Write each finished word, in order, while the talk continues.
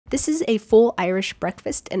This is a full Irish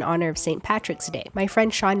breakfast in honor of St. Patrick's Day. My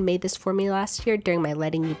friend Sean made this for me last year during my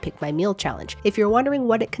Letting You Pick My Meal challenge. If you're wondering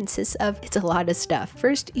what it consists of, it's a lot of stuff.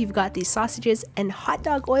 First, you've got these sausages and hot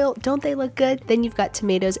dog oil. Don't they look good? Then you've got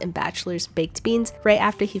tomatoes and Bachelor's baked beans. Right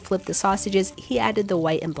after he flipped the sausages, he added the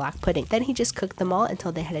white and black pudding. Then he just cooked them all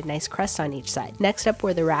until they had a nice crust on each side. Next up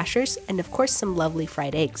were the rashers and of course some lovely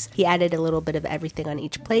fried eggs. He added a little bit of everything on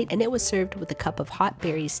each plate and it was served with a cup of hot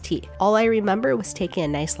berries tea. All I remember was taking a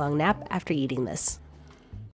nice long nap after eating this.